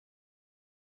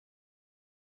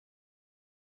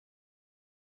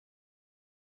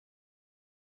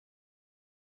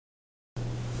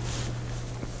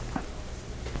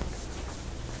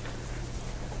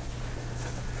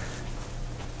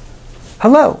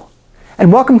Hello,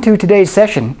 and welcome to today's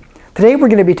session. Today we're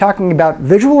going to be talking about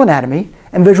visual anatomy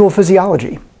and visual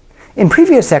physiology. In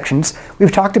previous sections,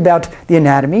 we've talked about the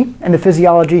anatomy and the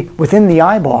physiology within the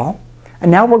eyeball, and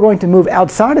now we're going to move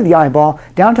outside of the eyeball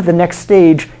down to the next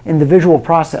stage in the visual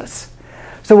process.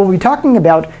 So we'll be talking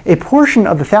about a portion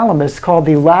of the thalamus called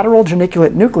the lateral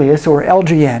geniculate nucleus, or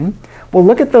LGN. We'll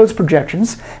look at those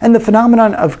projections and the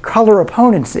phenomenon of color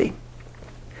opponency.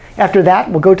 After that,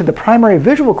 we'll go to the primary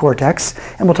visual cortex,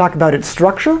 and we'll talk about its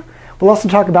structure. We'll also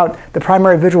talk about the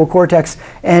primary visual cortex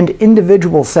and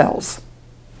individual cells.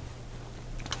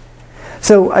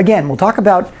 So again, we'll talk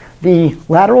about the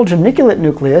lateral geniculate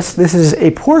nucleus. This is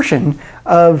a portion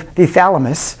of the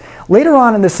thalamus. Later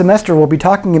on in the semester, we'll be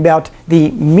talking about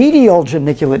the medial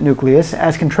geniculate nucleus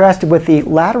as contrasted with the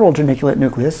lateral geniculate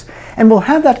nucleus, and we'll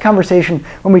have that conversation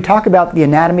when we talk about the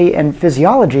anatomy and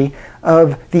physiology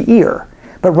of the ear.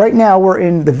 But right now we're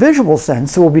in the visual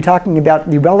sense, so we'll be talking about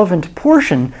the relevant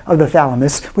portion of the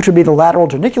thalamus, which would be the lateral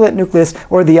geniculate nucleus,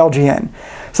 or the LGN.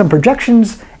 Some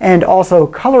projections and also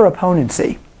color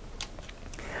opponency.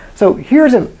 So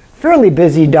here's a fairly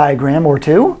busy diagram or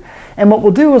two, and what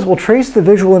we'll do is we'll trace the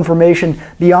visual information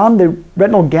beyond the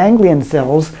retinal ganglion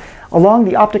cells along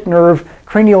the optic nerve,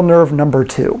 cranial nerve number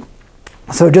 2.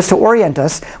 So just to orient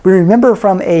us, we remember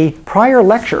from a prior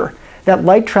lecture that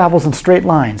light travels in straight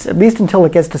lines, at least until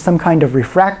it gets to some kind of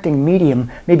refracting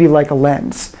medium, maybe like a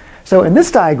lens. So in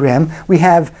this diagram, we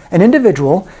have an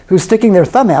individual who's sticking their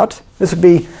thumb out. This would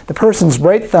be the person's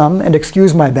right thumb, and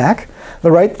excuse my back. The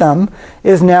right thumb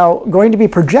is now going to be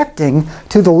projecting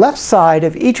to the left side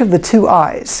of each of the two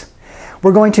eyes.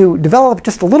 We're going to develop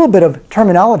just a little bit of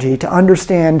terminology to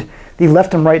understand the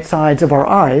left and right sides of our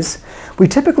eyes. We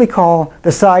typically call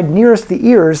the side nearest the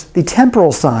ears the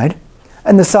temporal side,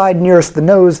 and the side nearest the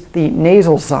nose the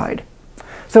nasal side.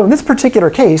 So in this particular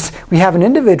case, we have an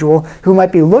individual who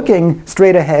might be looking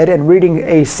straight ahead and reading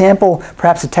a sample,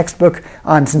 perhaps a textbook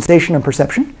on sensation and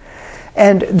perception,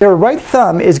 and their right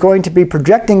thumb is going to be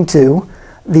projecting to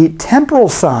the temporal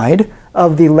side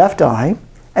of the left eye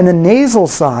and the nasal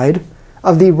side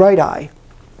of the right eye.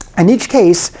 In each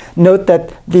case, note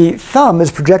that the thumb is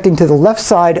projecting to the left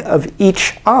side of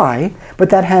each eye, but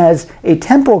that has a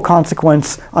temporal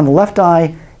consequence on the left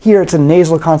eye. Here it's a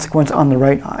nasal consequence on the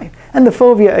right eye. And the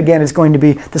fovea, again, is going to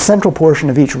be the central portion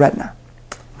of each retina.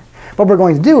 What we're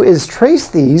going to do is trace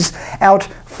these out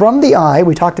from the eye.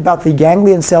 We talked about the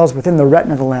ganglion cells within the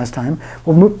retina the last time.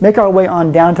 We'll make our way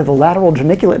on down to the lateral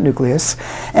geniculate nucleus.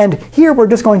 And here we're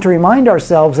just going to remind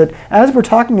ourselves that as we're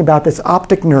talking about this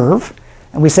optic nerve,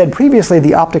 and we said previously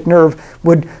the optic nerve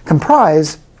would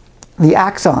comprise the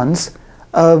axons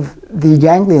of the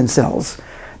ganglion cells.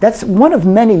 That's one of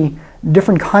many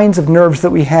different kinds of nerves that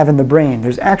we have in the brain.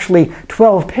 There's actually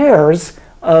 12 pairs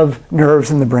of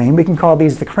nerves in the brain. We can call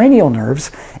these the cranial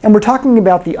nerves. And we're talking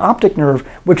about the optic nerve,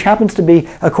 which happens to be,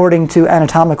 according to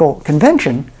anatomical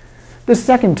convention, the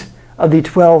second of the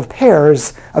 12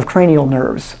 pairs of cranial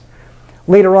nerves.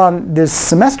 Later on this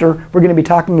semester, we're going to be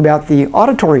talking about the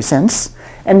auditory sense,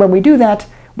 and when we do that,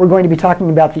 we're going to be talking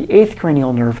about the 8th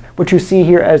cranial nerve, which you see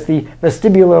here as the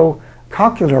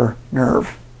vestibulocochlear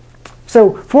nerve.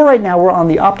 So for right now, we're on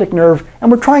the optic nerve,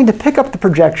 and we're trying to pick up the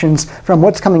projections from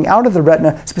what's coming out of the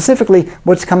retina, specifically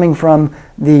what's coming from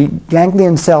the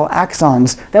ganglion cell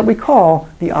axons that we call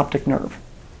the optic nerve.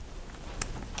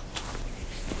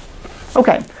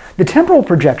 Okay. The temporal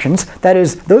projections, that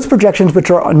is, those projections which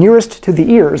are nearest to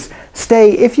the ears,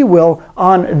 stay, if you will,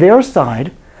 on their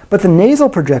side, but the nasal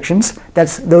projections,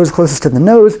 that's those closest to the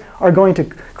nose, are going to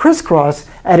crisscross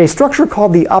at a structure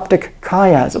called the optic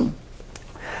chiasm.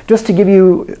 Just to give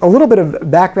you a little bit of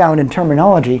background in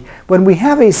terminology, when we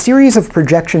have a series of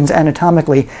projections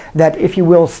anatomically that, if you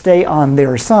will, stay on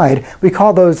their side, we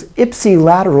call those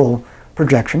ipsilateral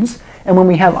projections. And when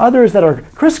we have others that are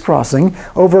crisscrossing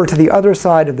over to the other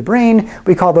side of the brain,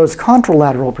 we call those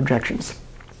contralateral projections.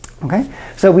 Okay?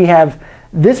 So we have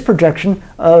this projection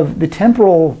of the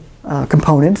temporal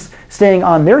components staying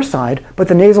on their side, but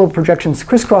the nasal projections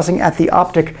crisscrossing at the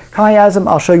optic chiasm.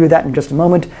 I'll show you that in just a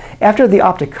moment. After the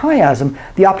optic chiasm,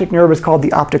 the optic nerve is called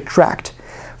the optic tract.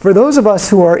 For those of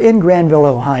us who are in Granville,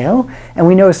 Ohio, and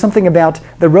we know something about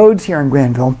the roads here in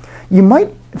Granville, you might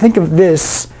think of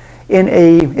this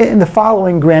in the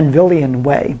following Granvillian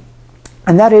way.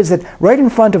 And that is that right in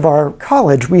front of our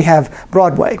college we have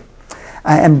Broadway.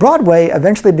 And Broadway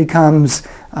eventually becomes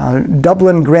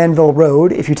Dublin Granville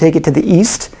Road if you take it to the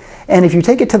east. And if you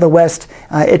take it to the west,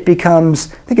 it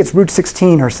becomes, I think it's Route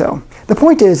 16 or so. The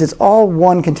point is, it's all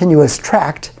one continuous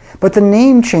tract, but the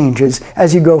name changes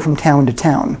as you go from town to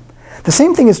town. The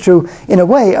same thing is true, in a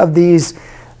way, of these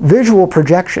visual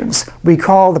projections. We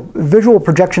call the visual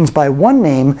projections by one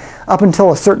name up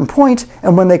until a certain point,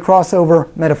 and when they cross over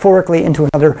metaphorically into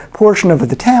another portion of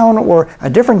the town or a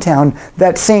different town,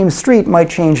 that same street might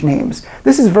change names.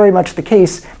 This is very much the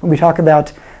case when we talk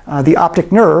about the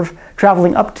optic nerve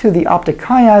traveling up to the optic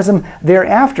chiasm.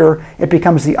 Thereafter, it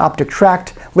becomes the optic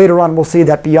tract. Later on, we'll see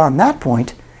that beyond that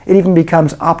point, it even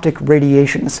becomes optic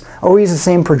radiations. Always the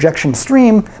same projection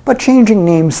stream, but changing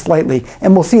names slightly,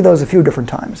 and we'll see those a few different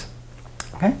times.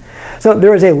 Okay? So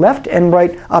there is a left and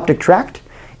right optic tract.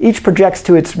 Each projects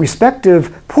to its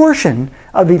respective portion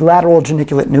of the lateral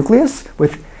geniculate nucleus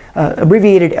with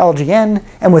abbreviated LGN,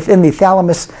 and within the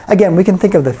thalamus, again, we can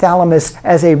think of the thalamus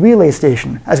as a relay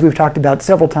station, as we've talked about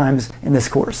several times in this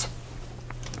course.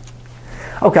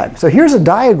 Okay, so here's a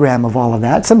diagram of all of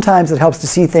that. Sometimes it helps to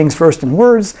see things first in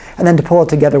words and then to pull it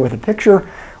together with a picture.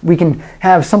 We can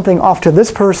have something off to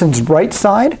this person's right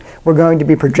side. We're going to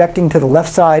be projecting to the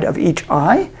left side of each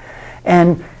eye.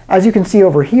 And as you can see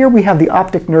over here, we have the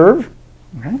optic nerve.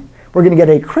 Okay? We're going to get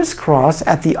a crisscross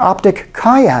at the optic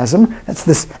chiasm. That's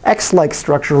this X-like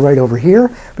structure right over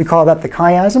here. We call that the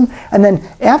chiasm. And then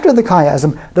after the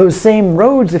chiasm, those same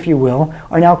roads, if you will,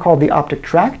 are now called the optic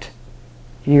tract,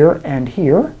 here and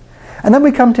here. And then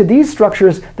we come to these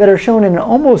structures that are shown in an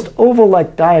almost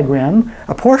oval-like diagram,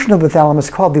 a portion of the thalamus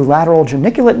called the lateral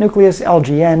geniculate nucleus,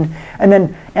 LGN. And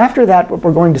then after that, what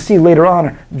we're going to see later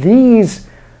on, these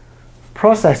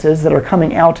processes that are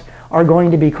coming out are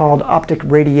going to be called optic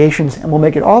radiations, and we'll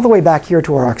make it all the way back here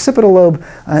to our occipital lobe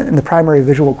in the primary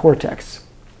visual cortex.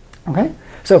 Okay?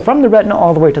 So from the retina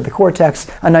all the way to the cortex,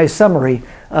 a nice summary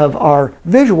of our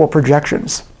visual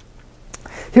projections.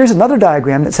 Here's another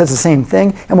diagram that says the same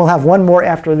thing, and we'll have one more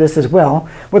after this as well.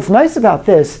 What's nice about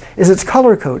this is it's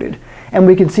color-coded, and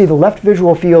we can see the left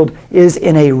visual field is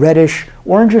in a reddish,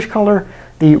 orangish color.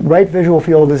 The right visual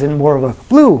field is in more of a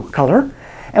blue color,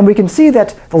 and we can see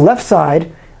that the left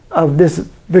side of this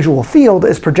visual field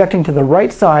is projecting to the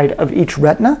right side of each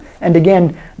retina, and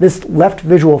again, this left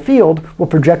visual field will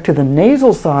project to the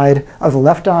nasal side of the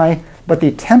left eye, but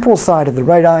the temporal side of the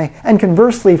right eye, and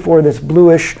conversely for this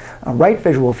bluish right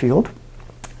visual field.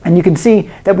 And you can see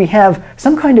that we have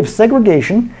some kind of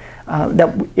segregation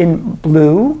that in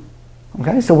blue.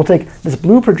 Okay, so we'll take this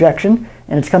blue projection,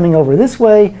 and it's coming over this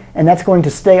way, and that's going to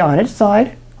stay on its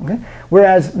side. Okay?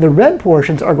 Whereas the red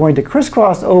portions are going to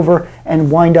crisscross over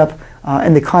and wind up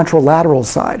in the contralateral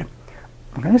side.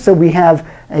 Okay? So we have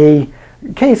a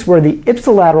case where the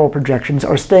ipsilateral projections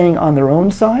are staying on their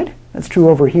own side. That's true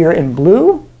over here in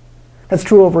blue. That's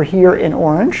true over here in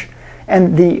orange.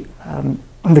 And the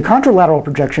contralateral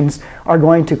projections are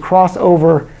going to cross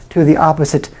over to the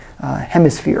opposite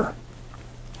hemisphere.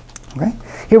 Okay?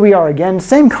 Here we are again,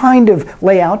 same kind of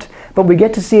layout, but we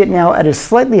get to see it now at a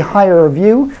slightly higher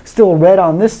view, still red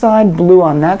on this side, blue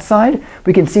on that side.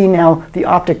 We can see now the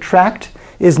optic tract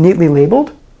is neatly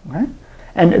labeled. Okay?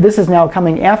 And this is now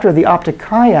coming after the optic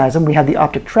chiasm. We have the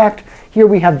optic tract. Here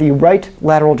we have the right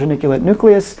lateral geniculate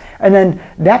nucleus, and then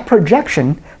that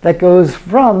projection that goes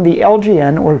from the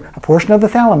LGN, or a portion of the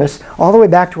thalamus, all the way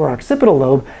back to our occipital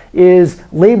lobe is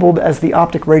labeled as the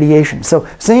optic radiation. So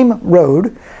same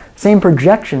road, same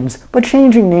projections, but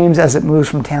changing names as it moves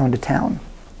from town to town.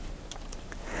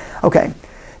 Okay,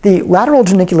 the lateral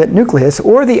geniculate nucleus,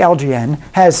 or the LGN,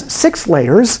 has 6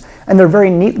 layers, and they're very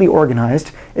neatly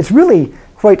organized. It's really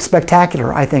quite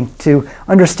spectacular, I think, to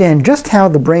understand just how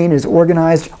the brain is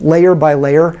organized layer by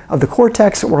layer of the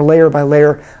cortex, or layer by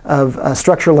layer of a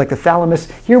structure like the thalamus.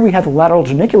 Here we have the lateral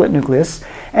geniculate nucleus,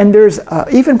 and there's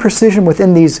even precision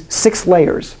within these 6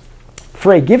 layers.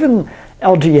 For a given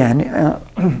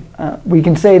LGN, we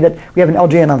can say that we have an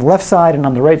LGN on the left side and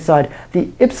on the right side. The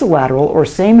ipsilateral, or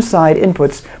same side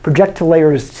inputs, project to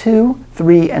layers 2,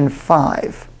 3, and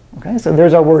 5. Okay, so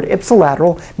there's our word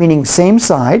ipsilateral, meaning same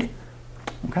side.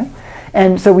 Okay,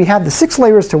 and so we have the 6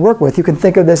 layers to work with. You can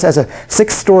think of this as a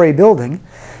 6-story building.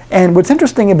 And what's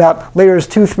interesting about layers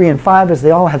 2, 3, and 5 is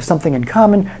they all have something in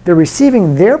common. They're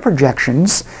receiving their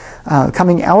projections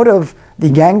coming out of the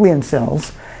ganglion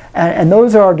cells. And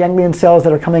those are ganglion cells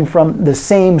that are coming from the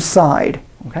same side.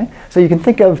 Okay? So you can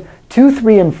think of 2,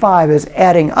 3, and 5 as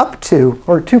adding up to,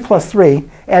 or 2 plus 3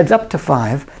 adds up to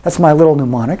 5. That's my little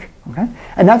mnemonic. Okay?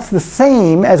 And that's the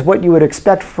same as what you would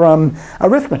expect from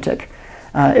arithmetic.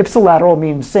 Ipsilateral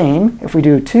means same. If we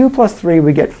do 2 plus 3,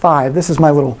 we get 5. This is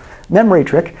my little memory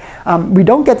trick. We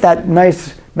don't get that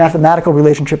nice mathematical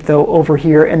relationship, though, over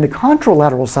here in the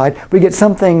contralateral side. We get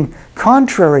something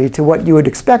contrary to what you would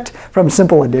expect from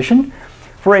simple addition.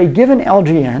 For a given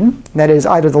LGN, that is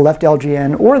either the left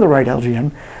LGN or the right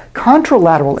LGN,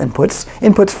 contralateral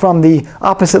inputs from the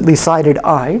oppositely sided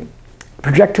eye,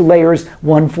 project to layers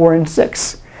 1, 4, and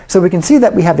 6. So we can see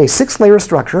that we have a 6-layer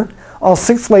structure. All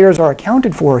 6 layers are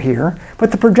accounted for here,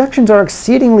 but the projections are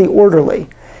exceedingly orderly.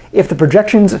 If the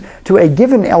projections to a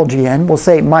given LGN, we'll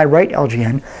say my right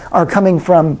LGN, are coming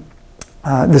from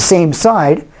the same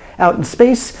side, out in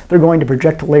space, they're going to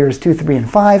project to layers 2, 3, and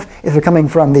 5. If they're coming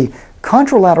from the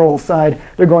contralateral side,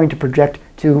 they're going to project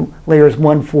to layers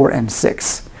 1, 4, and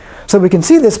 6. So we can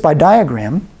see this by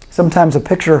diagram. Sometimes a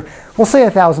picture will say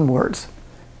 1,000 words.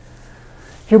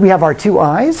 Here we have our 2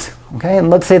 eyes, okay, and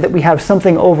let's say that we have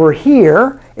something over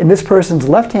here in this person's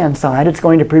left-hand side. It's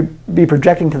going to be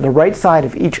projecting to the right side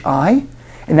of each eye.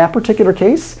 In that particular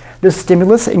case, this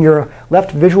stimulus in your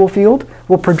left visual field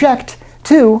will project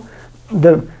to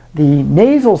the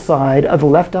nasal side of the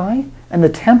left eye and the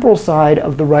temporal side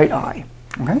of the right eye.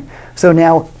 Okay? So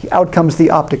now out comes the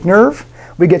optic nerve.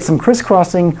 We get some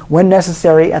crisscrossing when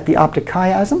necessary at the optic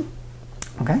chiasm.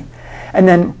 Okay? And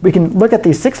then we can look at the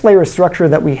 6-layer structure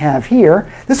that we have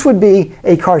here. This would be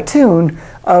a cartoon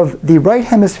of the right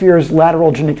hemisphere's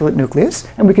lateral geniculate nucleus,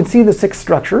 and we can see the 6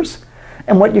 structures.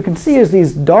 And what you can see is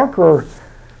these darker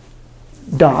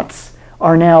dots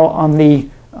are now on the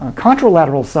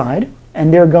contralateral side,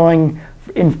 and they're going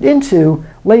into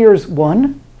layers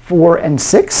 1, 4, and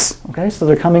 6. Okay, so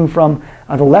they're coming from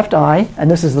the left eye, and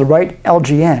this is the right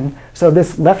LGN. So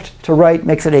this left to right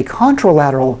makes it a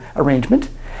contralateral arrangement.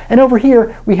 And over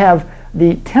here we have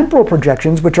the temporal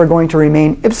projections, which are going to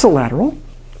remain ipsilateral.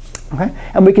 Okay,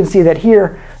 and we can see that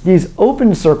here these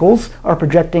open circles are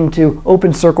projecting to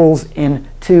open circles in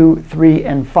 2, 3,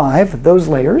 and 5, those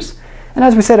layers. And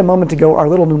as we said a moment ago, our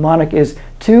little mnemonic is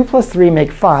 2 plus 3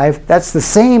 make 5. That's the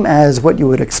same as what you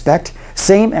would expect,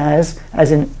 same as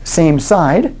in same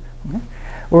side. Okay.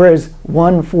 Whereas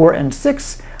 1, 4, and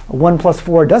 6, 1 plus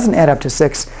 4 doesn't add up to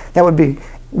 6. That would be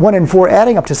 1 and 4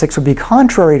 adding up to 6 would be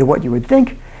contrary to what you would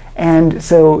think. And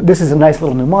so this is a nice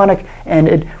little mnemonic, and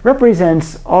it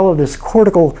represents all of this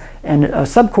cortical and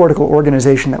subcortical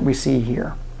organization that we see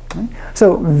here. Okay.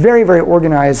 So very, very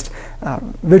organized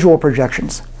visual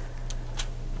projections.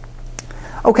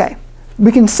 Okay,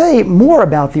 we can say more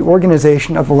about the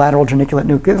organization of the lateral geniculate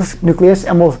nucleus,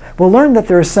 and we'll learn that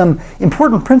there are some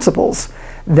important principles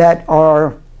that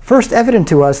are first evident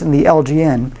to us in the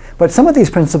LGN, but some of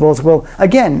these principles will,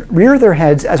 again, rear their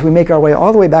heads as we make our way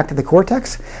all the way back to the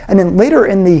cortex, and then later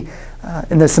in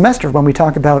the semester when we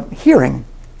talk about hearing,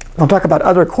 we'll talk about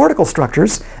other cortical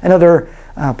structures and other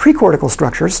precortical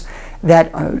structures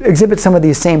that exhibit some of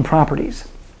these same properties.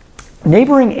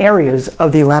 Neighboring areas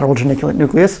of the lateral geniculate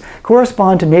nucleus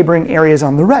correspond to neighboring areas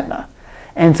on the retina.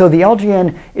 And so the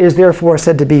LGN is therefore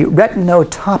said to be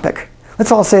retinotopic.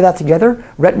 Let's all say that together,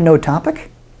 retinotopic.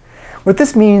 What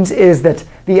this means is that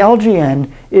the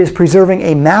LGN is preserving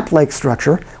a map-like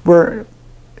structure where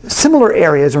similar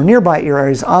areas or nearby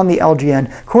areas on the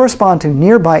LGN correspond to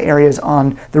nearby areas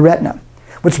on the retina.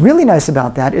 What's really nice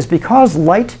about that is because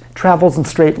light travels in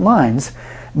straight lines,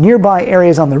 nearby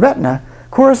areas on the retina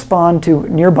correspond to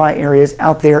nearby areas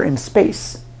out there in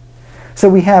space. So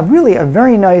we have really a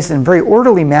very nice and very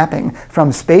orderly mapping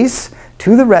from space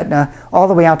to the retina all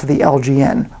the way out to the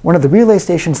LGN, one of the relay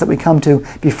stations that we come to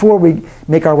before we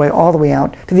make our way all the way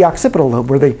out to the occipital lobe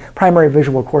where the primary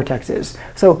visual cortex is.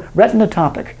 So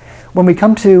retinotopic. When we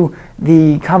come to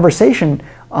the conversation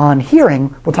on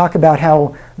hearing, we'll talk about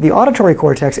how the auditory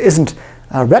cortex isn't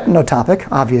retinotopic,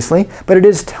 obviously, but it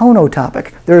is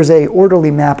tonotopic. There is an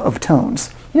orderly map of tones.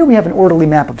 Here we have an orderly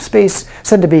map of space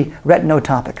said to be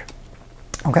retinotopic.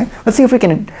 Okay, let's see if we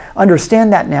can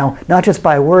understand that now, not just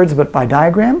by words, but by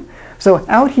diagram. So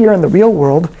out here in the real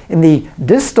world, in the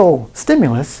distal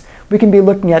stimulus, we can be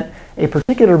looking at a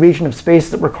particular region of space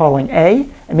that we're calling A,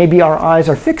 and maybe our eyes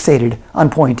are fixated on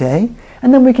point A,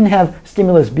 and then we can have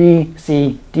stimulus B,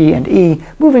 C, D, and E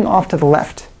moving off to the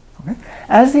left. Okay?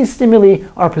 As these stimuli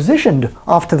are positioned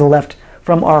off to the left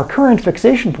from our current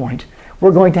fixation point,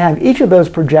 we're going to have each of those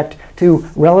project to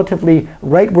relatively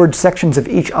rightward sections of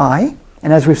each eye.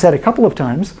 And as we've said a couple of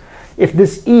times, if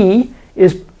this E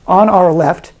is on our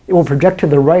left, it will project to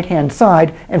the right-hand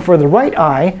side. And for the right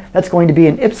eye, that's going to be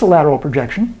an ipsilateral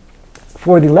projection.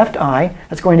 For the left eye,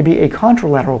 that's going to be a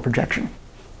contralateral projection.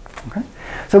 Okay?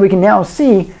 So we can now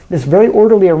see this very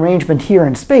orderly arrangement here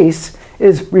in space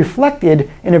is reflected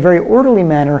in a very orderly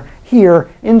manner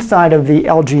here inside of the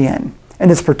LGN. In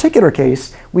this particular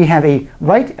case, we have a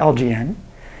right LGN,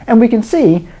 and we can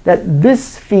see that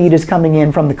this feed is coming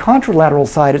in from the contralateral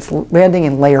side, it's landing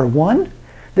in layer 1.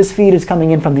 This feed is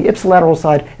coming in from the ipsilateral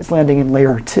side, it's landing in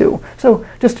layer 2. So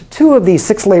just 2 of these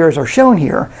 6 layers are shown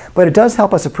here, but it does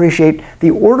help us appreciate the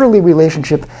orderly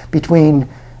relationship between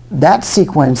that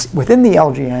sequence within the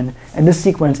LGN and this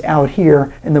sequence out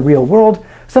here in the real world.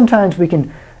 Sometimes we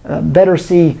can better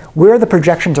see where the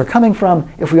projections are coming from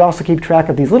if we also keep track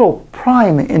of these little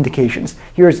prime indications.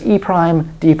 Here's E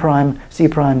prime, D prime, C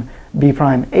prime, B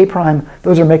prime, A prime.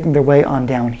 Those are making their way on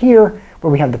down here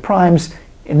where we have the primes.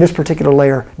 In this particular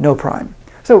layer, no prime.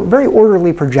 So very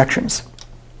orderly projections.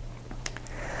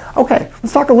 Okay,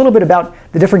 let's talk a little bit about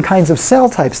the different kinds of cell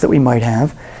types that we might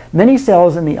have. Many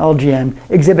cells in the LGN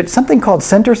exhibit something called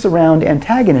center-surround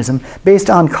antagonism based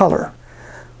on color.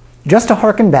 Just to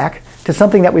harken back to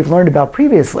something that we've learned about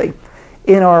previously,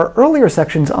 in our earlier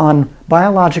sections on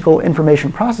biological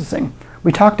information processing,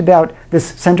 we talked about this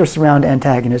center-surround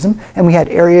antagonism, and we had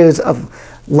areas of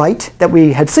light that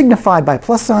we had signified by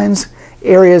plus signs,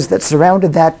 areas that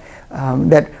surrounded that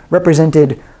that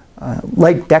represented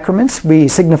light decrements. We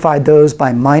signified those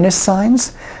by minus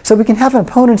signs. So we can have an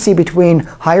opponency between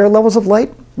higher levels of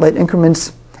light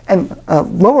increments, and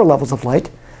lower levels of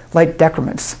light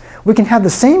decrements. We can have the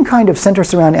same kind of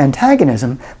center-surround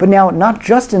antagonism, but now not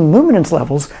just in luminance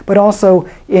levels, but also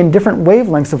in different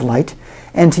wavelengths of light.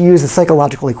 And to use the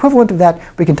psychological equivalent of that,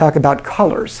 we can talk about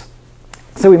colors.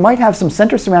 So we might have some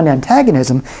center-surround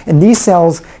antagonism in these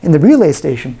cells in the relay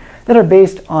station that are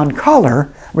based on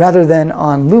color rather than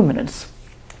on luminance.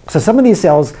 So some of these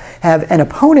cells have an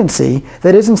opponency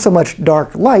that isn't so much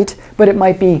dark light, but it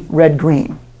might be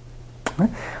red-green.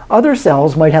 Other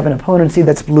cells might have an opponency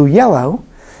that's blue-yellow,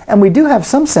 and we do have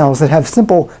some cells that have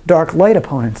simple dark light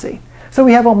opponency. So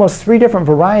we have almost 3 different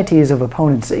varieties of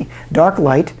opponency. Dark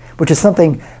light, which is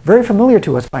something very familiar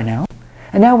to us by now,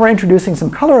 and now we're introducing some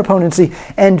color opponency,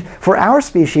 and for our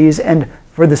species and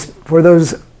for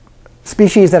those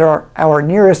species that are our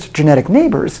nearest genetic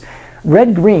neighbors,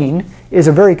 red-green is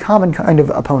a very common kind of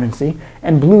opponency,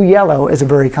 and blue-yellow is a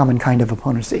very common kind of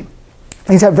opponency.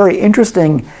 These have very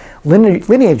interesting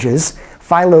lineages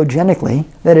phylogenetically.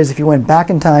 That is, if you went back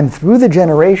in time through the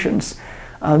generations,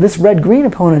 this red-green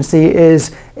opponency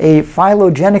is a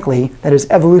phylogenetically, that is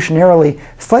evolutionarily,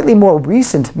 slightly more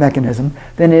recent mechanism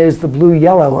than is the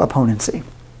blue-yellow opponency.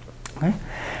 Okay?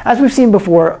 As we've seen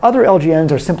before, other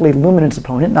LGNs are simply luminance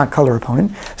opponent, not color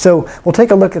opponent. So we'll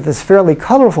take a look at this fairly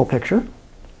colorful picture.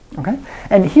 Okay?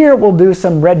 And here we'll do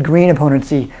some red-green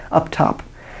opponency up top.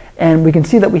 And we can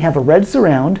see that we have a red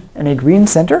surround and a green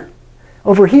center.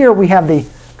 Over here we have the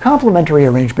complementary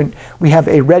arrangement. We have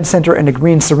a red center and a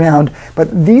green surround,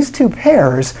 but these two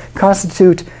pairs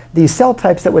constitute the cell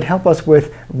types that would help us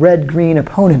with red-green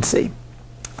opponency.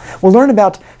 We'll learn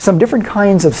about some different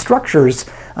kinds of structures,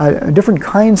 different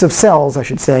kinds of cells, I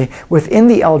should say, within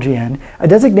the LGN, a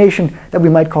designation that we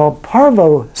might call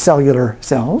parvocellular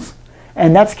cells,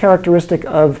 and that's characteristic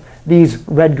of these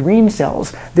red-green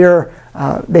cells.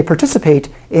 They participate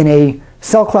in a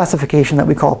cell classification that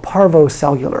we call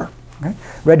parvocellular. Okay?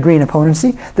 Red-green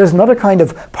opponency. There's another kind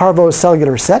of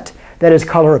parvocellular set that is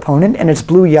color opponent, and it's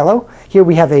blue-yellow. Here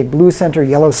we have a blue center,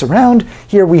 yellow surround.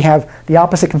 Here we have the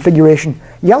opposite configuration,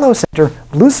 yellow center,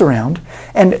 blue surround.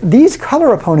 And these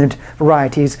color opponent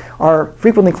varieties are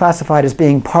frequently classified as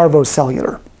being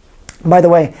parvocellular. By the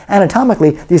way,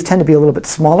 anatomically, these tend to be a little bit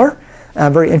smaller,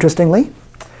 very interestingly.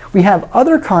 We have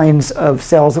other kinds of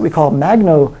cells that we call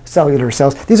magnocellular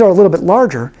cells. These are a little bit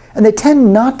larger, and they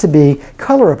tend not to be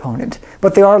color opponent,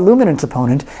 but they are luminance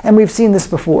opponent, and we've seen this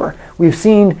before. We've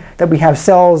seen that we have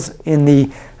cells in the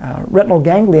retinal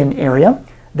ganglion area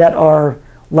that are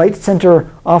light center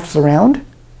off surround.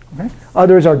 Okay?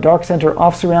 Others are dark center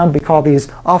off surround. We call these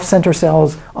off center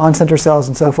cells, on center cells,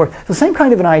 and so forth. The same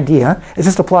kind of an idea is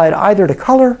just applied either to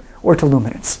color or to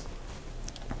luminance.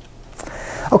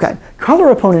 Okay, color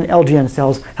opponent LGN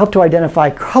cells help to identify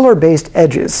color-based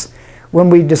edges. When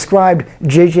we described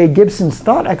J.J. Gibson's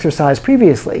thought exercise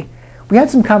previously, we had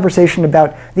some conversation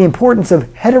about the importance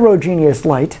of heterogeneous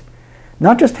light,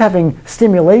 not just having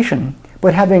stimulation,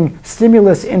 but having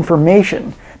stimulus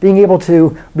information, being able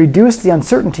to reduce the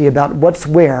uncertainty about what's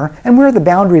where and where the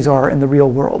boundaries are in the real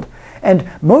world. And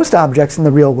most objects in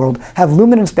the real world have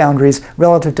luminance boundaries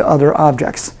relative to other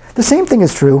objects. The same thing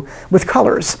is true with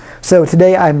colors. So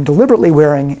today I'm deliberately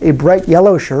wearing a bright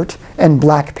yellow shirt and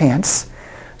black pants.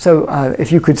 So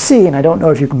if you could see, and I don't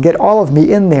know if you can get all of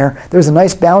me in there, there's a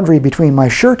nice boundary between my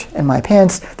shirt and my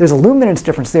pants. There's a luminance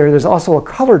difference there. There's also a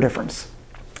color difference.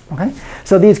 Okay?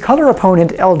 So these color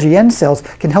opponent LGN cells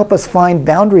can help us find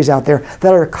boundaries out there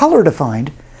that are color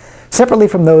defined, separately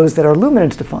from those that are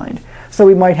luminance defined. So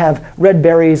we might have red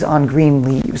berries on green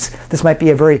leaves. This might be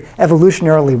a very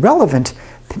evolutionarily relevant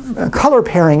color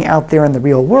pairing out there in the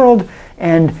real world,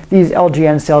 and these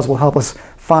LGN cells will help us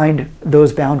find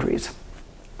those boundaries.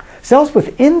 Cells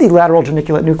within the lateral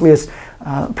geniculate nucleus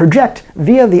project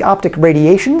via the optic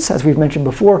radiations, as we've mentioned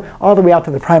before, all the way out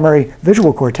to the primary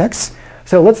visual cortex.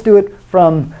 So let's do it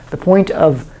from the point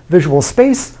of visual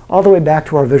space all the way back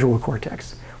to our visual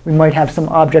cortex. We might have some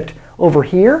object over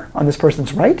here on this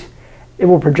person's right. It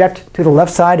will project to the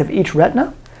left side of each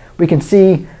retina. We can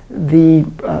see the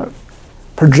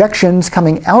projections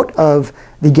coming out of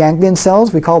the ganglion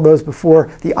cells. We called those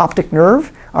before the optic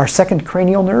nerve, our second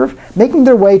cranial nerve, making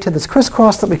their way to this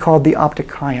crisscross that we called the optic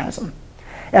chiasm.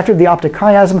 After the optic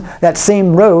chiasm, that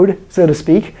same road, so to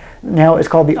speak, now is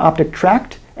called the optic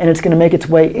tract, and it's going to make its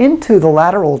way into the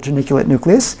lateral geniculate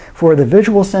nucleus for the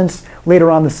visual sense.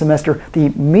 Later on this semester, the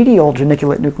medial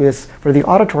geniculate nucleus for the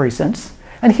auditory sense.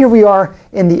 And here we are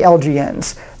in the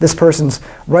LGNs, this person's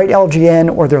right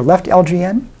LGN or their left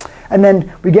LGN. And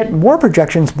then we get more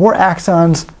projections, more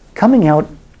axons coming out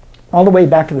all the way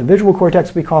back to the visual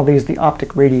cortex. We call these the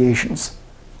optic radiations.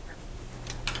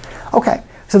 Okay,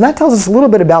 so that tells us a little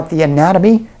bit about the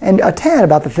anatomy and a tad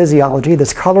about the physiology,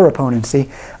 this color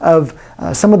opponency of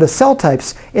some of the cell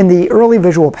types in the early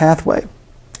visual pathway.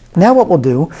 Now what we'll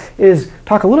do is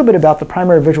talk a little bit about the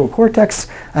primary visual cortex,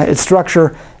 its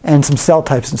structure, and some cell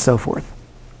types and so forth.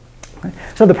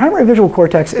 So the primary visual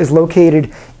cortex is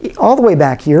located all the way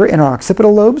back here in our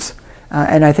occipital lobes.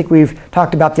 And I think we've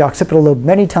talked about the occipital lobe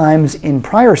many times in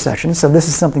prior sessions, so this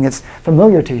is something that's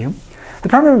familiar to you. The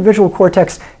primary visual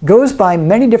cortex goes by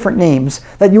many different names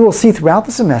that you will see throughout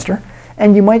the semester,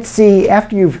 and you might see,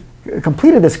 after you've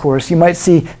completed this course, you might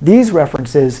see these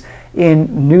references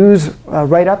in news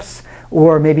write-ups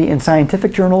or maybe in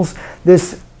scientific journals.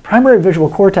 This primary visual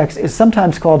cortex is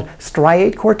sometimes called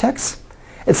striate cortex.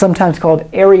 It's sometimes called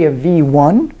area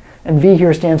V1, and V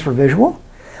here stands for visual.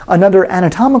 Another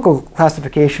anatomical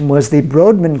classification was the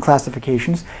Brodmann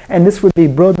classifications, and this would be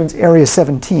Brodmann's area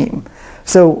 17.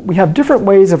 So we have different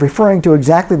ways of referring to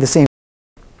exactly the same.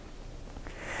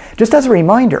 Just as a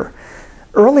reminder,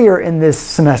 earlier in this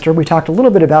semester we talked a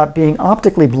little bit about being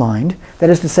optically blind. That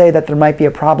is to say that there might be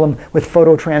a problem with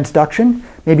phototransduction.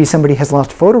 Maybe somebody has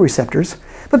lost photoreceptors,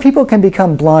 but people can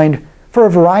become blind for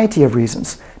a variety of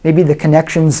reasons. Maybe the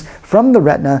connections from the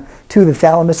retina to the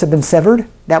thalamus have been severed.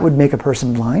 That would make a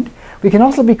person blind. We can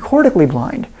also be cortically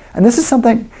blind. And this is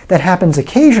something that happens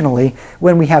occasionally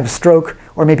when we have stroke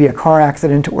or maybe a car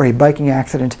accident or a biking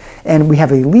accident and we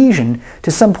have a lesion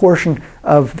to some portion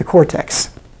of the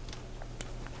cortex.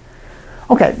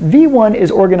 Okay, V1 is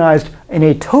organized in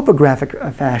a topographic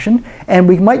fashion, and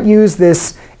we might use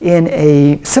this in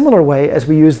a similar way as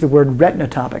we use the word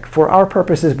retinotopic. For our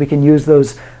purposes, we can use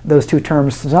those two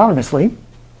terms synonymously.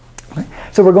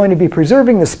 So we're going to be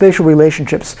preserving the spatial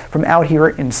relationships from out here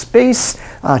in space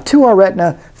to our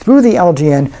retina through the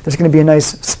LGN. There's going to be a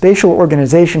nice spatial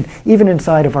organization even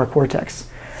inside of our cortex.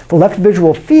 The left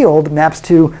visual field maps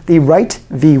to the right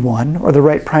V1, or the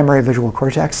right primary visual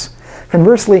cortex.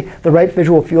 Conversely, the right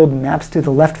visual field maps to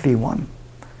the left V1.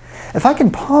 If I can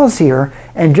pause here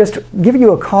and just give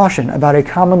you a caution about a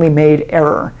commonly made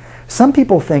error. Some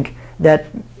people think that,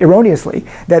 erroneously,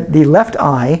 that the left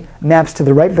eye maps to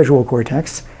the right visual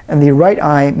cortex and the right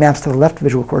eye maps to the left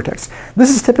visual cortex. This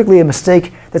is typically a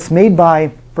mistake that's made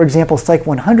by, for example, Psych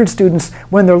 100 students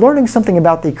when they're learning something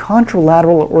about the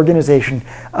contralateral organization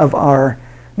of our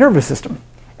nervous system.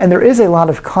 And there is a lot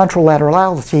of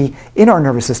contralaterality in our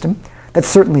nervous system. That's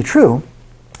certainly true,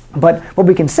 but what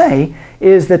we can say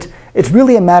is that it's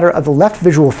really a matter of the left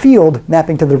visual field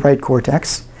mapping to the right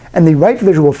cortex and the right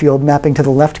visual field mapping to the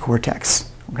left cortex.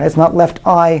 Okay? It's not left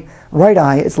eye, right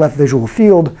eye, it's left visual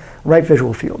field, right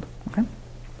visual field. Okay?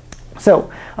 So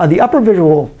the upper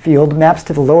visual field maps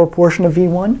to the lower portion of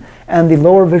V1, and the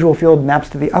lower visual field maps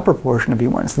to the upper portion of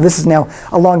V1. So this is now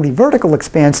along the vertical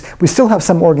expanse. We still have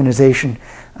some organization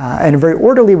and a very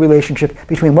orderly relationship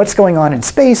between what's going on in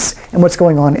space and what's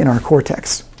going on in our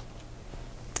cortex.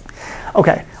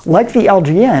 Okay, like the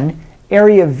LGN,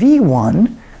 area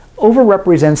V1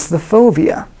 overrepresents the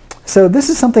fovea. So this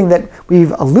is something that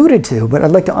we've alluded to, but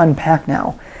I'd like to unpack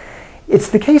now. It's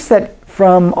the case that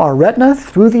from our retina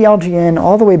through the LGN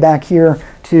all the way back here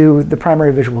to the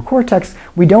primary visual cortex,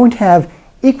 we don't have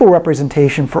equal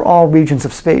representation for all regions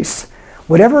of space.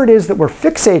 Whatever it is that we're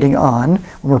fixating on,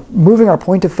 when we're moving our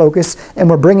point of focus and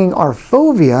we're bringing our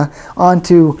fovea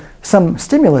onto some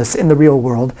stimulus in the real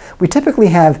world, we typically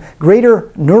have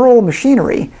greater neural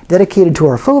machinery dedicated to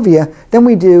our fovea than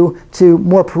we do to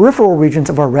more peripheral regions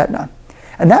of our retina.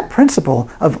 And that principle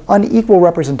of unequal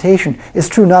representation is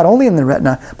true not only in the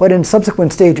retina, but in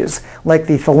subsequent stages, like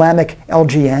the thalamic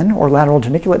LGN, or lateral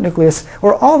geniculate nucleus,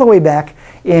 or all the way back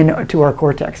into our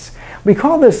cortex. We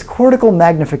call this cortical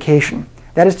magnification.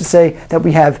 That is to say that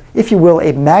we have, if you will,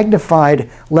 a magnified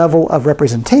level of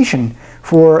representation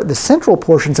for the central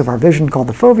portions of our vision called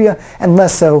the fovea, and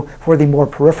less so for the more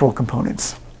peripheral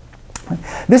components.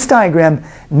 This diagram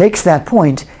makes that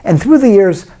point, and through the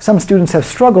years, some students have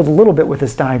struggled a little bit with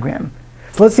this diagram.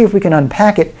 So let's see if we can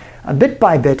unpack it bit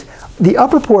by bit. The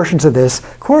upper portions of this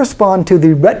correspond to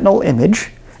the retinal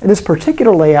image. In this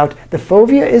particular layout, the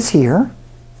fovea is here.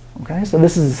 Okay, so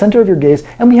this is the center of your gaze,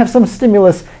 and we have some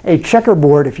stimulus, a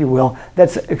checkerboard, if you will,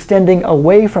 that's extending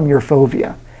away from your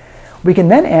fovea. We can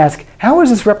then ask, how is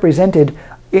this represented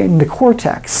in the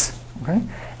cortex? Okay?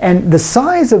 And the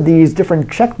size of these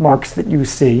different check marks that you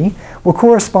see will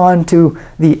correspond to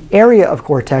the area of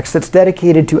cortex that's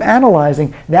dedicated to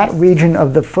analyzing that region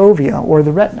of the fovea or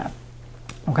the retina.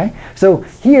 Okay? So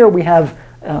here we have,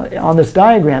 on this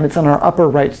diagram, it's on our upper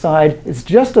right side. It's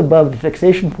just above the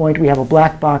fixation point. We have a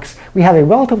black box. We have a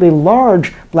relatively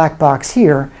large black box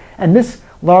here, and this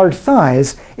large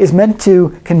size is meant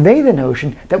to convey the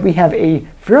notion that we have a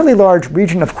fairly large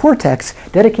region of cortex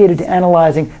dedicated to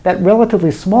analyzing that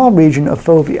relatively small region of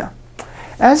fovea.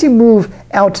 As you move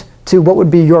out to what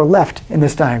would be your left in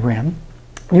this diagram,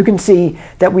 you can see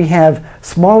that we have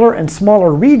smaller and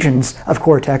smaller regions of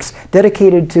cortex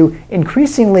dedicated to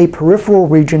increasingly peripheral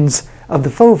regions of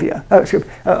the fovea,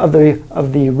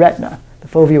 of the retina. The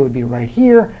fovea would be right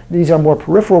here. These are more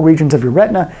peripheral regions of your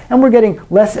retina, and we're getting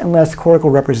less and less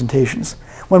cortical representations.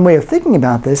 One way of thinking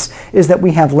about this is that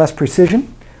we have less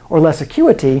precision or less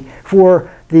acuity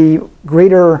for the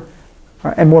greater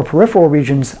and more peripheral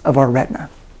regions of our retina.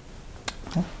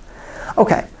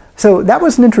 Okay, so that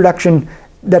was an introduction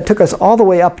that took us all the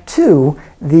way up to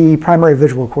the primary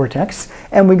visual cortex,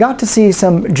 and we got to see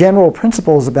some general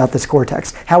principles about this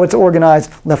cortex, how it's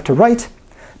organized left to right,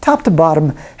 top to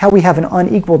bottom, how we have an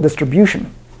unequal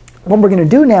distribution. What we're going to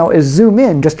do now is zoom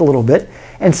in just a little bit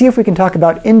and see if we can talk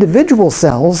about individual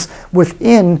cells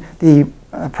within the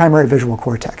primary visual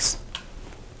cortex.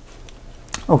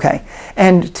 Okay,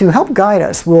 and to help guide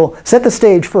us, we'll set the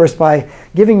stage first by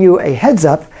giving you a heads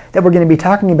up that we're going to be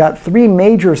talking about three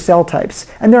major cell types.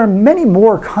 And there are many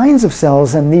more kinds of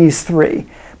cells than these three.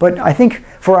 But I think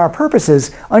for our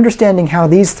purposes, understanding how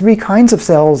these three kinds of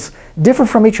cells differ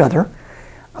from each other,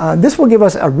 this will give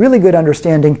us a really good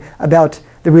understanding about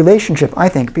the relationship, I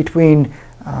think, between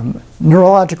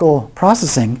neurological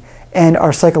processing and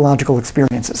our psychological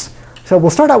experiences. So we'll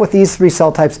start out with these three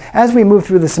cell types. As we move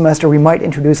through the semester, we might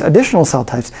introduce additional cell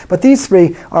types, but these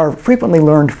three are frequently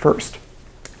learned first.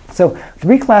 So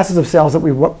three classes of cells that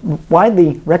we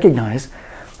widely recognize.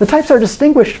 The types are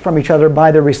distinguished from each other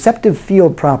by their receptive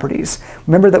field properties.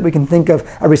 Remember that we can think of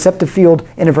a receptive field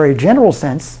in a very general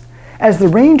sense as the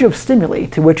range of stimuli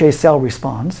to which a cell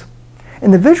responds.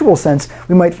 In the visual sense,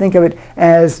 we might think of it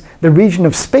as the region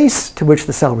of space to which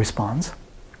the cell responds.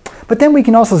 But then we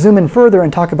can also zoom in further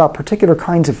and talk about particular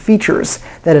kinds of features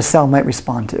that a cell might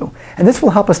respond to. And this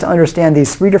will help us to understand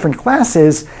these three different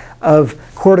classes of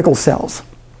cortical cells.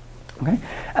 Okay?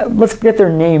 Let's get their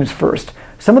names first.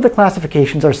 Some of the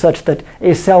classifications are such that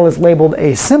a cell is labeled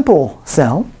a simple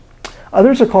cell.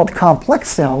 Others are called complex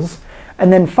cells.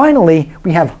 And then finally,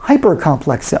 we have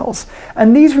hypercomplex cells.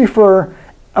 And these refer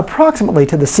approximately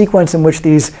to the sequence in which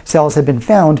these cells have been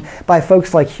found by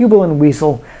folks like Hubel and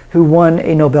Wiesel, who won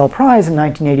a Nobel Prize in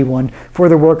 1981 for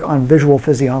their work on visual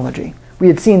physiology. We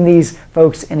had seen these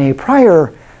folks in a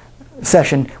prior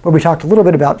session where we talked a little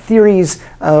bit about theories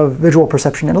of visual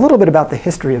perception and a little bit about the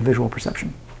history of visual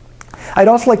perception. I'd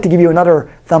also like to give you another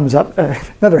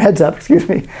another heads up, excuse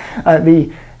me.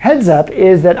 The heads up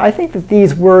is that I think that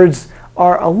these words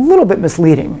are a little bit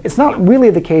misleading. It's not really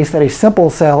the case that a simple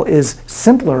cell is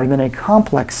simpler than a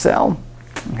complex cell.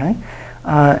 Okay?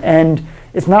 And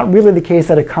it's not really the case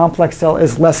that a complex cell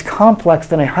is less complex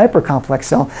than a hypercomplex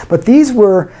cell, but these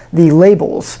were the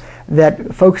labels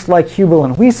that folks like Hubel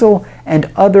and Wiesel and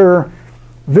other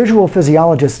visual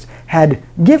physiologists had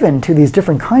given to these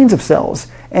different kinds of cells.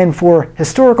 And for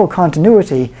historical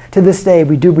continuity, to this day,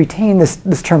 we do retain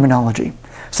this terminology.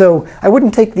 So I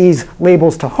wouldn't take these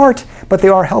labels to heart, but they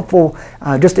are helpful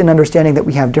just in understanding that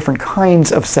we have different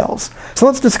kinds of cells. So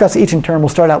let's discuss each in turn. We'll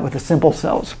start out with the simple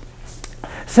cells.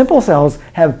 Simple cells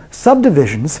have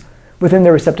subdivisions within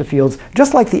their receptive fields,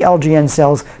 just like the LGN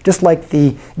cells, just like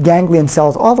the ganglion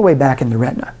cells, all the way back in the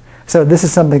retina. So this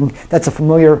is something that's a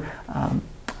familiar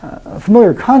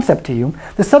concept to you.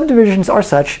 The subdivisions are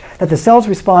such that the cells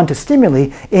respond to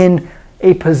stimuli in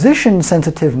a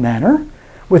position-sensitive manner,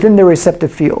 within their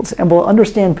receptive fields, and we'll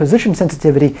understand position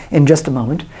sensitivity in just a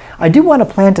moment. I do want to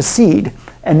plant a seed,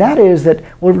 and that is that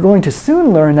we're going to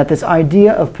soon learn that this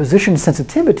idea of position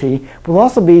sensitivity will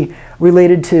also be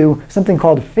related to something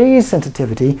called phase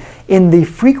sensitivity in the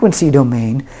frequency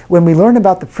domain when we learn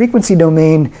about the frequency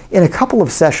domain in a couple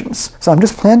of sessions. So I'm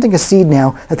just planting a seed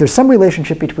now that there's some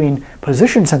relationship between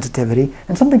position sensitivity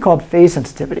and something called phase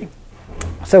sensitivity.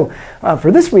 So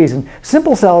for this reason,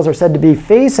 simple cells are said to be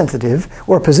phase sensitive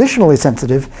or positionally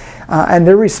sensitive, and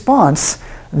their response,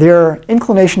 their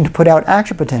inclination to put out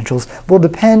action potentials, will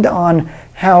depend on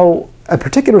how a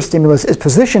particular stimulus is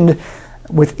positioned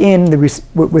within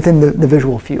the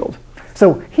visual field.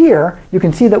 So here you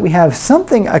can see that we have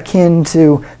something akin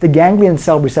to the ganglion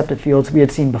cell receptive fields we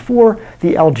had seen before,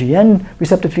 the LGN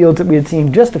receptive fields that we had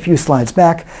seen just a few slides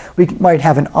back. We might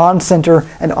have an on-center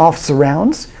and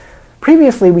off-surrounds.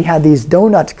 Previously we had these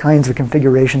donut kinds of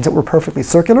configurations that were perfectly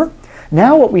circular.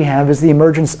 Now what we have is the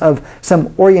emergence of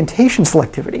some orientation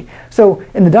selectivity. So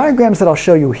in the diagrams that I'll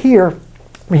show you here,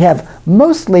 we have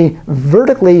mostly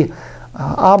vertically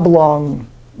oblong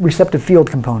receptive field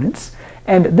components,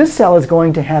 and this cell is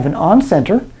going to have an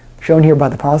on-center, shown here by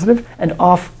the positive, and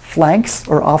off-flanks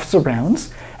or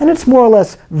off-surrounds, and it's more or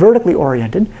less vertically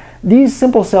oriented. These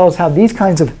simple cells have these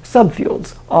kinds of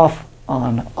subfields, off,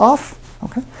 on, off.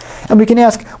 Okay? And we can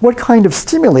ask, what kind of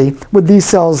stimuli would these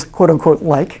cells, quote-unquote,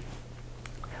 like?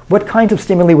 What kinds of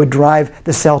stimuli would drive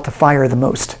the cell to fire the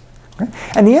most? Okay?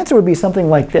 And the answer would be something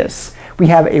like this. We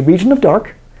have a region of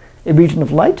dark, a region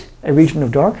of light, a region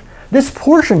of dark. This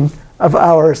portion of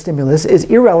our stimulus is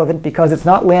irrelevant because it's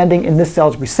not landing in this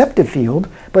cell's receptive field,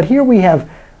 but here we have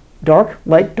dark,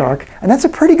 light, dark, and that's a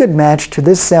pretty good match to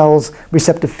this cell's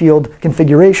receptive field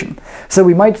configuration. So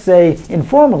we might say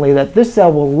informally that this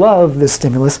cell will love this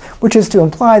stimulus, which is to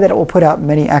imply that it will put out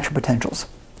many action potentials.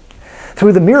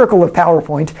 Through the miracle of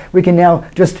PowerPoint, we can now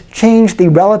just change the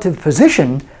relative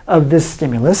position of this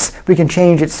stimulus. We can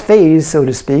change its phase, so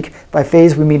to speak. By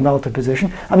phase, we mean relative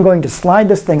position. I'm going to slide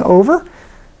this thing over.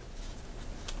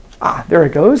 There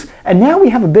it goes. And now we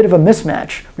have a bit of a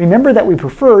mismatch. Remember that we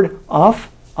preferred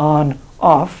off, on,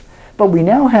 off, but we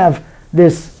now have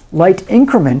this light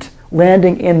increment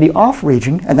landing in the off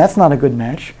region, and that's not a good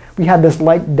match. We have this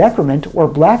light decrement, or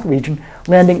black region,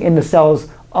 landing in the cell's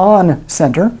on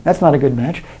center. That's not a good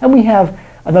match. And we have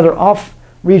another off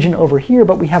region over here,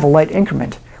 but we have a light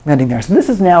increment landing there. So this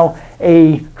is now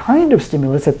a kind of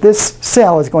stimulus that this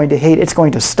cell is going to hate. It's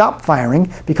going to stop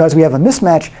firing because we have a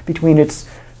mismatch between its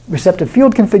receptive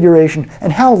field configuration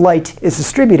and how light is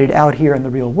distributed out here in the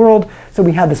real world. So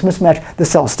we have this mismatch. The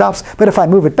cell stops. But if I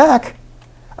move it back,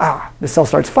 the cell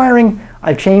starts firing.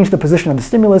 I've changed the position of the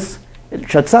stimulus. It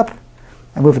shuts up.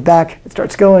 I move it back. It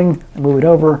starts going. I move it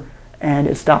over, and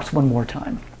it stops one more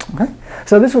time. Okay?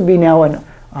 So this would be now an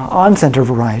on-center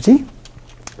variety.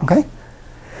 Okay?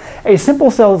 A simple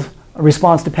cell's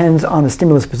response depends on the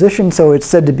stimulus position, so it's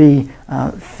said to be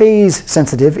phase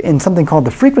sensitive in something called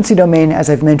the frequency domain. As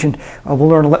I've mentioned, we'll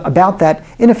learn about that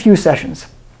in a few sessions.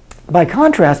 By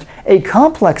contrast, a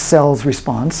complex cell's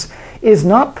response is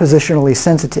not positionally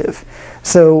sensitive.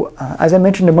 So as I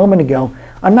mentioned a moment ago,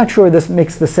 I'm not sure this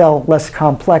makes the cell less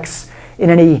complex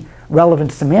in any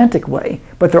relevant semantic way,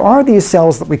 but there are these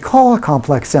cells that we call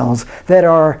complex cells that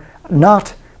are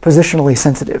not positionally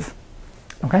sensitive.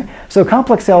 Okay? So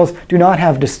complex cells do not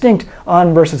have distinct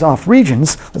on versus off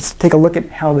regions. Let's take a look at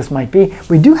how this might be.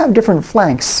 We do have different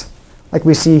flanks, like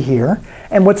we see here.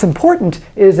 And what's important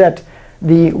is that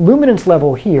the luminance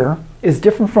level here is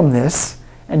different from this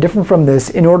and different from this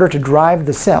in order to drive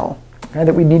the cell. Okay?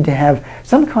 That we need to have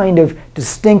some kind of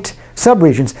distinct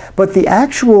subregions, but the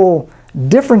actual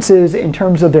differences in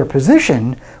terms of their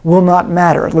position will not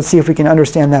matter. Let's see if we can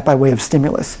understand that by way of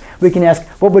stimulus. We can ask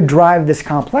what would drive this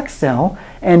complex cell,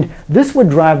 and this would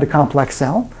drive the complex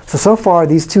cell. So far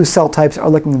these two cell types are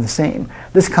looking the same.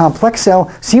 This complex cell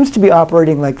seems to be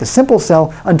operating like the simple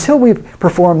cell until we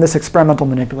perform this experimental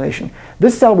manipulation.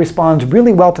 This cell responds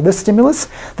really well to this stimulus,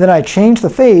 then I change the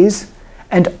phase,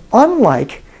 and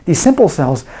unlike the simple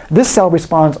cells, this cell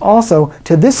responds also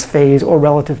to this phase or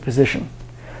relative position.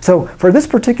 So for this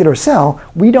particular cell,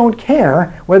 we don't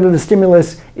care whether the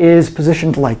stimulus is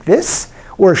positioned like this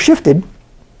or shifted,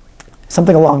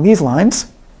 something along these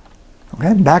lines.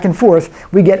 Okay, back and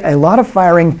forth, we get a lot of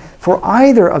firing for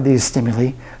either of these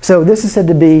stimuli. So this is said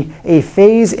to be a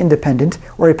phase-independent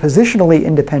or a positionally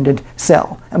independent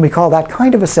cell. And we call that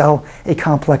kind of a cell a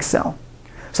complex cell.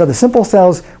 So the simple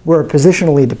cells were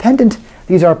positionally dependent.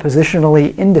 These are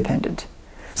positionally independent.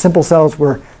 Simple cells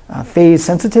were phase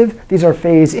sensitive. These are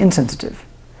phase insensitive.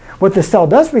 What the cell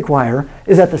does require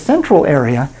is that the central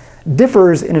area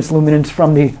differs in its luminance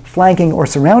from the flanking or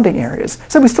surrounding areas.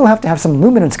 So we still have to have some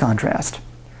luminance contrast.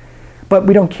 But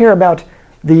we don't care about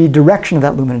the direction of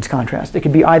that luminance contrast. It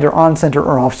could be either on-center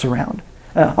or off-surround.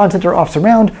 On-center,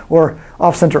 off-surround, or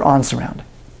off-center, on-surround.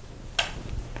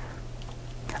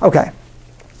 Okay,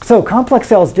 so complex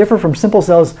cells differ from simple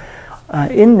cells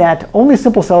in that only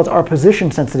simple cells are position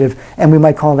sensitive, and we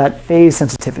might call that phase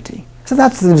sensitivity. So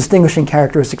that's the distinguishing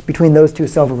characteristic between those two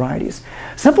cell varieties.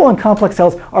 Simple and complex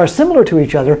cells are similar to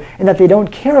each other in that they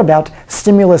don't care about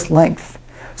stimulus length.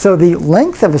 So the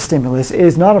length of a stimulus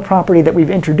is not a property that we've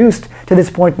introduced to this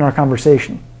point in our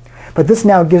conversation. But this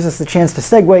now gives us the chance to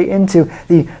segue into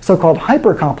the so-called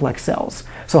hypercomplex cells.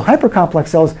 So hypercomplex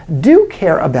cells do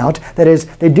care about, that is,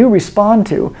 they do respond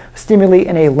to stimuli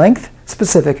in a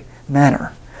length-specific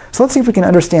manner. So let's see if we can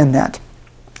understand that.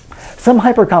 Some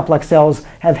hypercomplex cells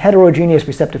have heterogeneous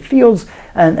receptive fields,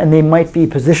 and they might be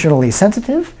positionally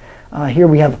sensitive. Here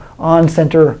we have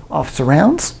on-center,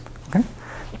 off-surrounds. Okay?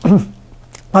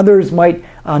 Others might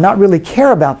not really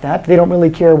care about that. They don't really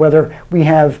care whether we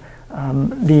have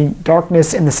the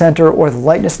darkness in the center or the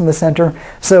lightness in the center.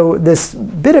 So this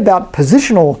bit about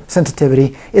positional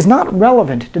sensitivity is not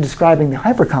relevant to describing the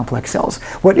hypercomplex cells.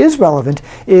 What is relevant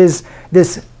is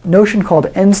this notion called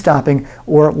end-stopping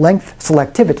or length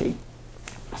selectivity.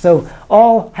 So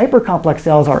all hypercomplex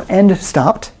cells are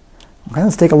end-stopped. Okay,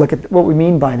 let's take a look at what we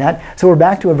mean by that. So we're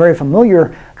back to a very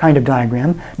familiar kind of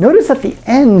diagram. Notice that the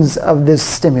ends of this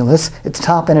stimulus, its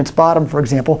top and its bottom, for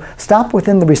example, stop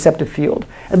within the receptive field.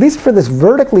 At least for this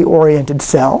vertically oriented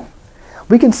cell,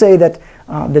 we can say that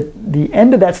the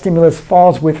end of that stimulus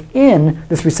falls within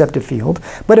this receptive field.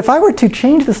 But if I were to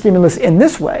change the stimulus in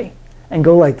this way, and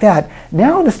go like that,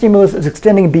 now the stimulus is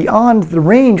extending beyond the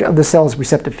range of the cell's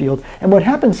receptive field. And what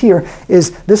happens here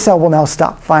is this cell will now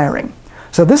stop firing.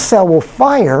 So this cell will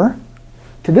fire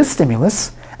to this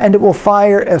stimulus, and it will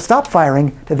stop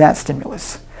firing to that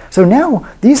stimulus. So now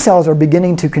these cells are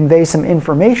beginning to convey some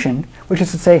information, which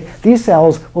is to say these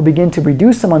cells will begin to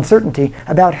reduce some uncertainty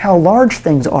about how large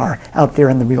things are out there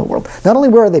in the real world. Not only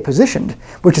where are they positioned,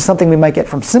 which is something we might get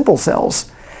from simple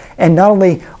cells, and not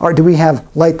only do we have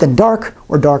light than dark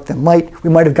or dark than light, we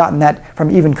might have gotten that from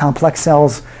even complex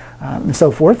cells and so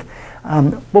forth.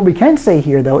 What we can say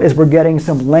here, though, is we're getting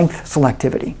some length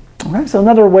selectivity. Okay? So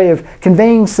another way of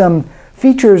conveying some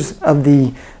features of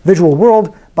the visual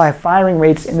world by firing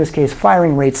rates, in this case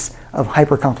firing rates of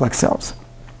hypercomplex cells.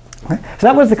 Okay? So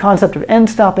that was the concept of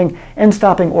end-stopping.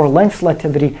 End-stopping or length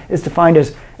selectivity is defined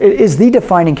as the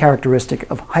defining characteristic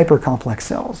of hypercomplex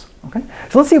cells. Okay?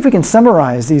 So let's see if we can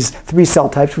summarize these three cell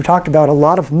types. We talked about a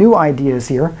lot of new ideas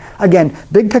here. Again,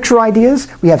 big picture ideas.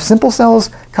 We have simple cells,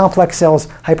 complex cells,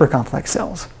 hypercomplex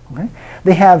cells. Okay?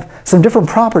 They have some different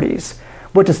properties.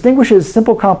 What distinguishes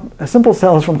simple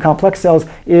cells from complex cells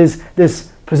is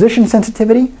this position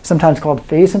sensitivity, sometimes called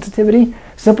phase sensitivity.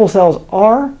 Simple cells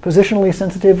are positionally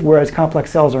sensitive, whereas complex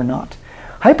cells are not.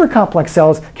 Hypercomplex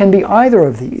cells can be either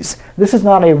of these. This is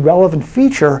not a relevant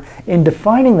feature in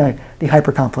defining the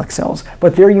hypercomplex cells,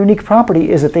 but their unique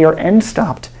property is that they are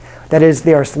end-stopped. That is,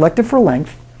 they are selective for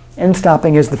length.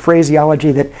 End-stopping is the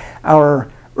phraseology that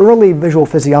our early visual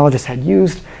physiologists had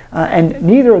used, and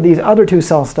neither of these other two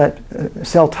cell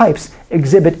types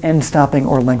exhibit end-stopping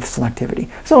or length selectivity.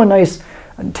 So a nice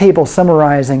table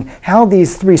summarizing how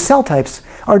these three cell types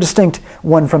are distinct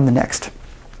one from the next.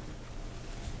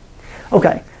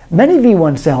 Okay, many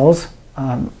V1 cells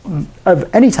of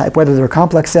any type, whether they're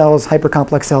complex cells,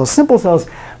 hypercomplex cells, simple cells,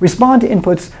 respond to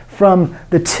inputs from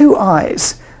the two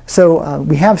eyes. So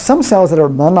we have some cells that are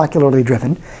monocularly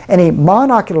driven, and a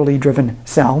monocularly driven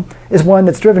cell is one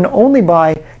that's driven only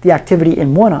by the activity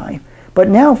in one eye. But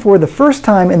now, for the first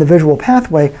time in the visual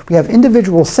pathway, we have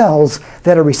individual cells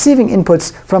that are receiving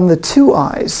inputs from the two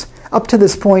eyes. Up to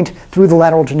this point, through the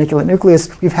lateral geniculate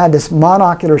nucleus, we've had this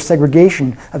monocular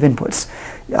segregation of inputs.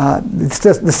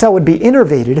 The cell would be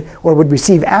innervated or would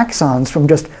receive axons from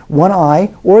just one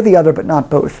eye or the other, but not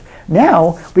both.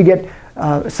 Now, we get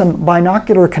some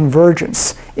binocular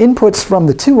convergence. Inputs from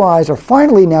the two eyes are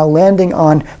finally now landing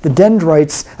on the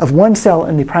dendrites of one cell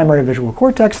in the primary visual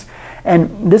cortex,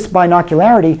 and this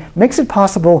binocularity makes it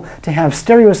possible to have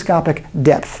stereoscopic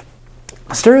depth.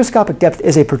 Stereoscopic depth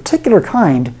is a particular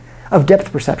kind of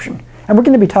depth perception, and we're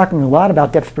going to be talking a lot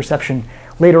about depth perception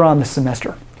later on this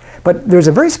semester. But there's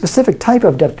a very specific type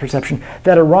of depth perception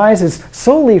that arises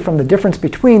solely from the difference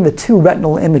between the two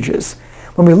retinal images.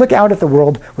 When we look out at the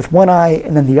world with one eye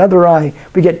and then the other eye,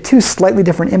 we get two slightly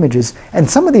different images, and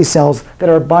some of these cells that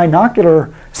are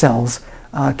binocular cells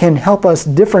can help us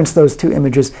difference those two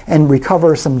images and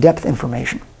recover some depth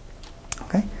information.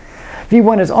 Okay?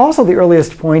 V1 is also the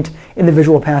earliest point in the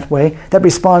visual pathway that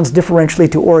responds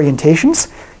differentially to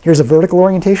orientations. Here's a vertical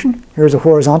orientation, here's a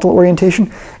horizontal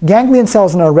orientation. Ganglion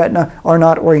cells in our retina are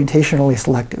not orientationally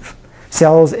selective.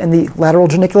 Cells in the lateral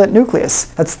geniculate nucleus,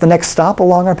 that's the next stop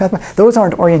along our pathway, those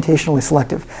aren't orientationally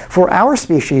selective. For our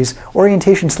species,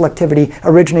 orientation selectivity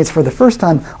originates for the first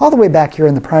time all the way back here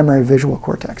in the primary visual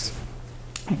cortex.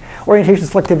 Orientation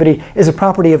selectivity is a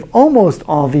property of almost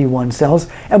all V1 cells,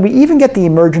 and we even get the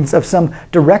emergence of some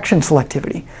direction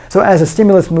selectivity. So as a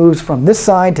stimulus moves from this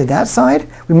side to that side,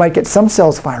 we might get some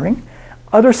cells firing.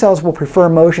 Other cells will prefer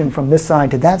motion from this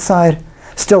side to that side.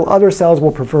 Still other cells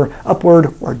will prefer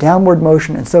upward or downward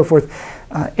motion and so forth.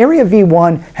 Area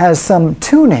V1 has some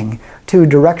tuning to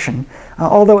direction.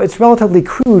 Although it's relatively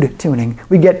crude tuning,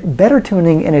 we get better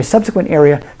tuning in a subsequent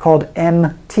area called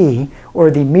MT, or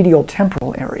the medial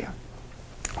temporal area.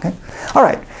 Okay? All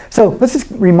right, so let's just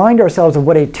remind ourselves of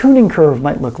what a tuning curve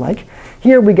might look like.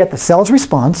 Here we get the cell's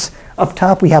response. Up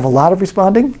top we have a lot of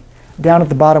responding. Down at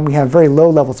the bottom we have very low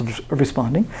levels of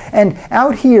responding. And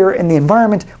out here in the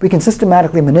environment we can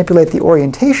systematically manipulate the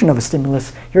orientation of a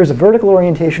stimulus. Here's a vertical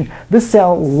orientation. This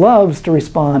cell loves to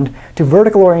respond to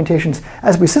vertical orientations.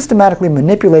 As we systematically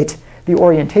manipulate the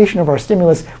orientation of our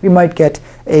stimulus, we might get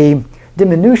a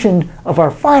diminution of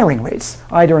our firing rates,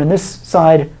 either in this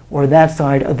side or that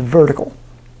side of the vertical.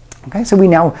 Okay, so we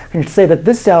now can say that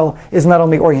this cell is not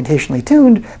only orientationally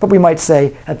tuned, but we might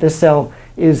say that this cell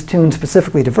is tuned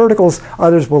specifically to verticals.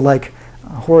 Others will like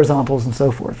horizontals and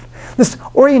so forth. This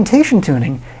orientation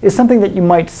tuning is something that you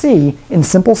might see in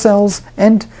simple cells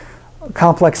and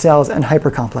complex cells and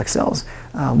hypercomplex cells.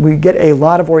 We get a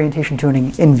lot of orientation tuning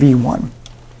in V1.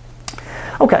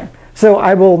 Okay, so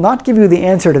I will not give you the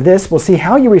answer to this. We'll see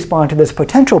how you respond to this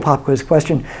potential pop quiz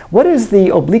question. What is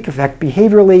the oblique effect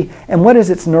behaviorally, and what is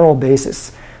its neural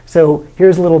basis? So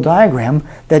here's a little diagram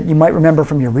that you might remember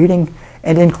from your reading,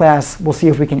 and in class we'll see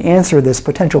if we can answer this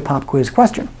potential pop quiz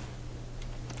question.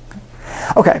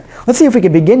 Okay, let's see if we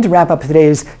can begin to wrap up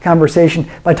today's conversation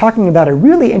by talking about a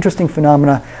really interesting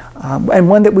phenomena, and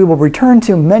one that we will return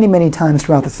to many, many times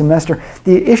throughout the semester,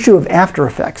 the issue of after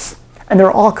effects. And there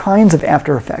are all kinds of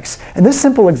after effects. In this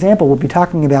simple example, we'll be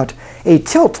talking about a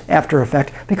tilt after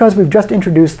effect because we've just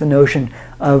introduced the notion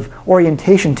of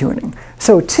orientation tuning.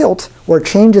 So tilt, or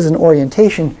changes in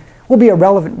orientation, will be a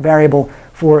relevant variable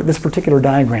for this particular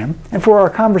diagram and for our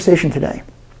conversation today.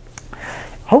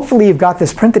 Hopefully you've got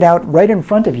this printed out right in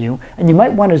front of you, and you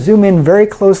might want to zoom in very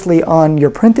closely on your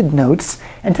printed notes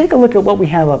and take a look at what we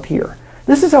have up here.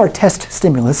 This is our test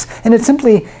stimulus, and it's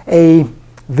simply a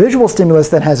visual stimulus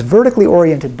that has vertically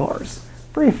oriented bars.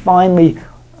 Very finely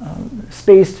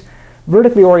spaced,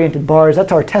 vertically oriented bars.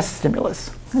 That's our test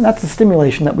stimulus. And that's the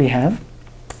stimulation that we have.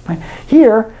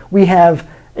 Here we have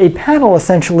a panel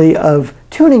essentially of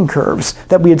tuning curves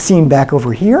that we had seen back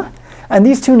over here. And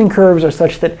these tuning curves are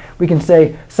such that we can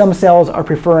say some cells are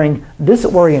preferring this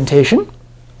orientation.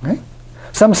 Okay?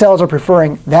 Some cells are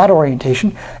preferring that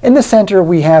orientation. In the center,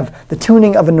 we have the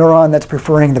tuning of a neuron that's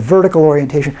preferring the vertical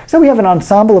orientation. So we have an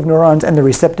ensemble of neurons and the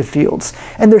receptive fields.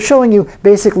 And they're showing you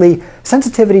basically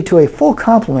sensitivity to a full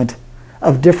complement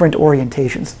of different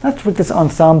orientations. That's what this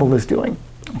ensemble is doing.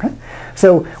 Okay?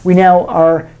 So we now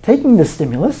are taking the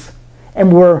stimulus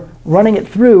and we're running it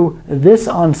through this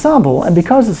ensemble, and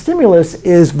because the stimulus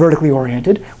is vertically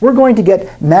oriented, we're going to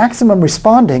get maximum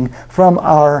responding from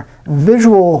our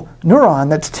visual neuron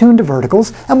that's tuned to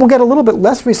verticals, and we'll get a little bit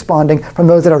less responding from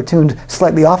those that are tuned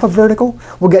slightly off of vertical.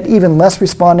 We'll get even less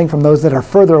responding from those that are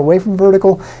further away from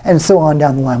vertical, and so on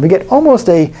down the line. We get almost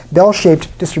a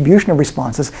bell-shaped distribution of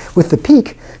responses, with the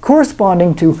peak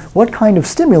corresponding to what kind of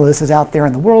stimulus is out there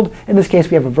in the world. In this case,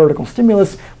 we have a vertical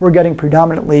stimulus. We're getting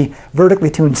predominantly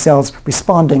vertically tuned cells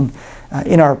responding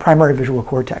in our primary visual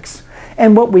cortex.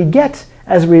 And what we get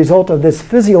as a result of this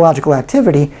physiological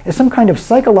activity is some kind of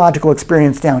psychological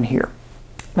experience down here.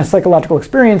 The psychological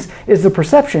experience is the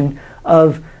perception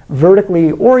of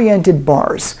vertically oriented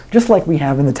bars, just like we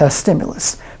have in the test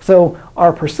stimulus. So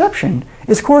our perception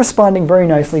is corresponding very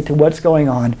nicely to what's going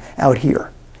on out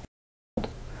here.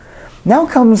 Now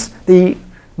comes the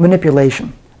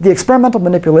manipulation. The experimental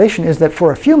manipulation is that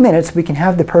for a few minutes we can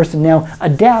have the person now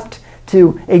adapt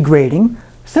to a grading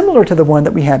similar to the one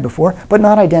that we had before, but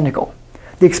not identical.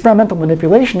 The experimental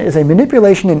manipulation is a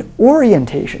manipulation in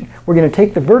orientation. We're going to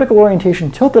take the vertical orientation,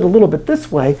 tilt it a little bit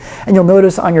this way, and you'll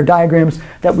notice on your diagrams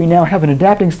that we now have an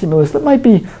adapting stimulus that might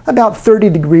be about 30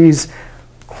 degrees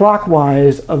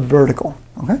clockwise of vertical.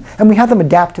 Okay? And we have them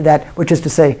adapt to that, which is to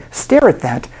say, stare at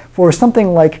that for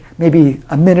something like maybe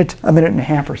a minute and a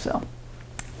half or so.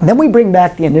 And then we bring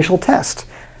back the initial test.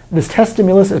 This test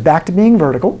stimulus is back to being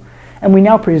vertical, and we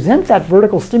now present that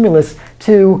vertical stimulus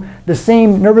to the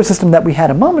same nervous system that we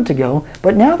had a moment ago,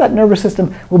 but now that nervous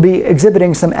system will be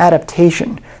exhibiting some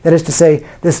adaptation. That is to say,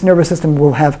 this nervous system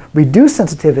will have reduced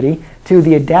sensitivity to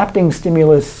the adapting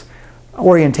stimulus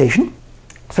orientation.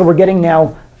 So we're getting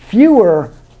now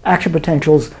fewer action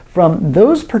potentials from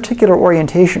those particular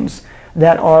orientations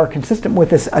that are consistent with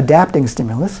this adapting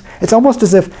stimulus. It's almost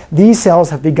as if these cells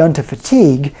have begun to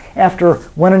fatigue after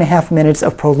 1.5 minutes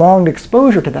of prolonged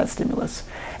exposure to that stimulus.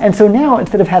 And so now,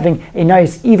 instead of having a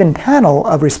nice even panel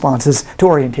of responses to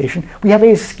orientation, we have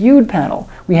a skewed panel.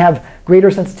 We have greater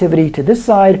sensitivity to this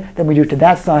side than we do to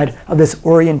that side of this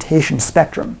orientation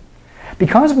spectrum.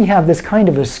 Because we have this kind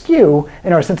of a skew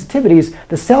in our sensitivities,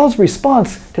 the cell's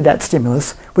response to that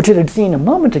stimulus, which it had seen a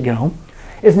moment ago,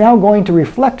 is now going to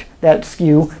reflect that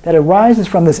skew that arises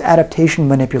from this adaptation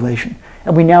manipulation.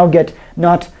 And we now get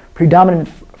not predominant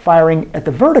firing at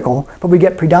the vertical, but we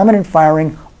get predominant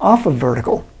firing off of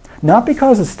vertical. Not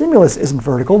because the stimulus isn't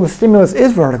vertical, the stimulus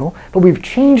is vertical, but we've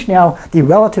changed now the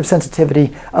relative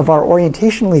sensitivity of our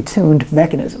orientationally tuned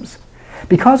mechanisms.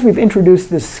 Because we've introduced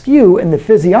this skew in the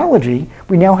physiology,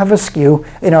 we now have a skew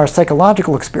in our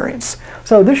psychological experience.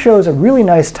 So this shows a really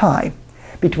nice tie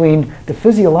between the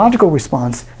physiological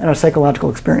response and our psychological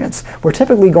experience. We're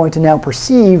typically going to now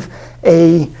perceive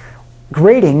a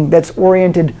grating that's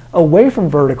oriented away from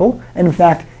vertical, and in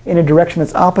fact in a direction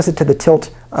that's opposite to the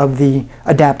tilt of the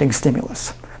adapting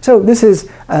stimulus. So this is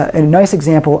a nice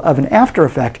example of an after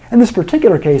effect. In this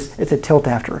particular case, it's a tilt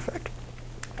after effect.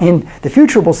 In the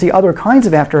future, we'll see other kinds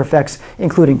of after effects,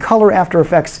 including color after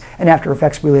effects and after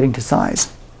effects relating to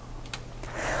size.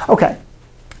 Okay.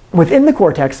 Within the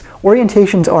cortex,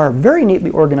 orientations are very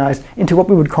neatly organized into what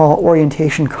we would call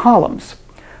orientation columns.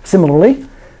 Similarly,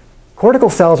 cortical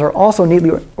cells are also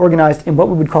neatly organized in what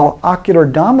we would call ocular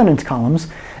dominance columns.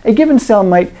 A given cell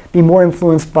might be more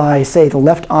influenced by, say, the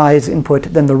left eye's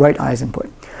input than the right eye's input.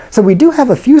 So we do have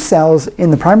a few cells in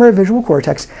the primary visual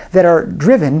cortex that are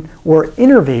driven or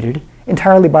innervated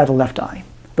entirely by the left eye.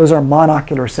 Those are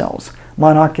monocular cells,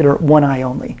 monocular, one eye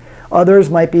only. Others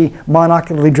might be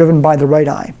monocularly driven by the right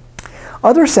eye.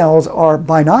 Other cells are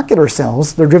binocular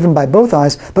cells. They're driven by both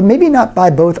eyes, but maybe not by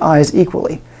both eyes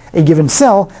equally. A given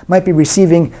cell might be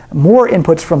receiving more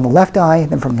inputs from the left eye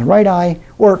than from the right eye,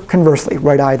 or conversely,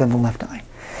 right eye than the left eye.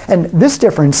 And this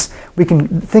difference we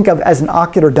can think of as an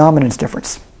ocular dominance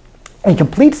difference. A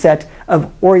complete set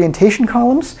of orientation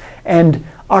columns and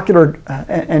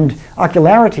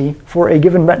ocularity for a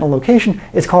given retinal location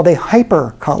is called a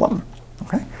hypercolumn.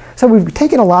 Okay? So we've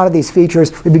taken a lot of these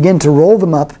features, we begin to roll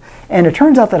them up, and it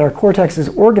turns out that our cortex is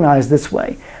organized this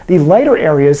way. The lighter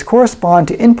areas correspond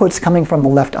to inputs coming from the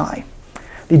left eye.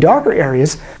 The darker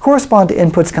areas correspond to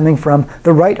inputs coming from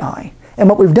the right eye. And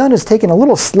what we've done is taken a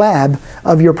little slab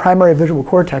of your primary visual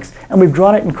cortex and we've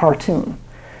drawn it in cartoon.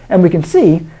 And we can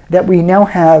see that we now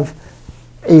have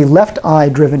a left eye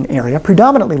driven area,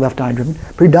 predominantly left eye driven,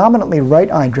 predominantly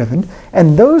right eye driven,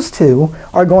 and those two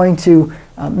are going to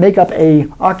make up a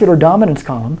ocular dominance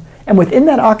column. And within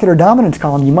that ocular dominance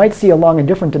column, you might see along a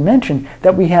different dimension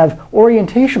that we have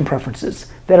orientation preferences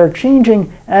that are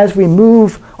changing as we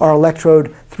move our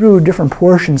electrode through different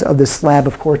portions of this slab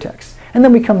of cortex. And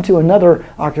then we come to another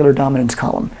ocular dominance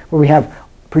column where we have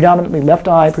predominantly left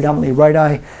eye, predominantly right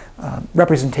eye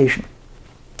representation.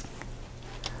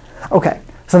 Okay,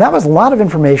 so that was a lot of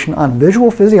information on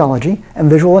visual physiology and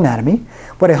visual anatomy.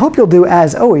 What I hope you'll do,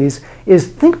 as always,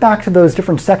 is think back to those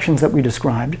different sections that we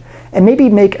described and maybe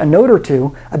make a note or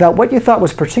two about what you thought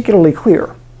was particularly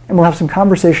clear. And we'll have some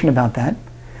conversation about that.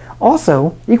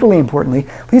 Also, equally importantly,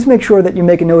 please make sure that you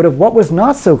make a note of what was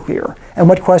not so clear and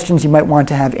what questions you might want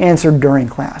to have answered during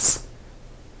class.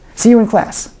 See you in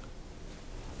class.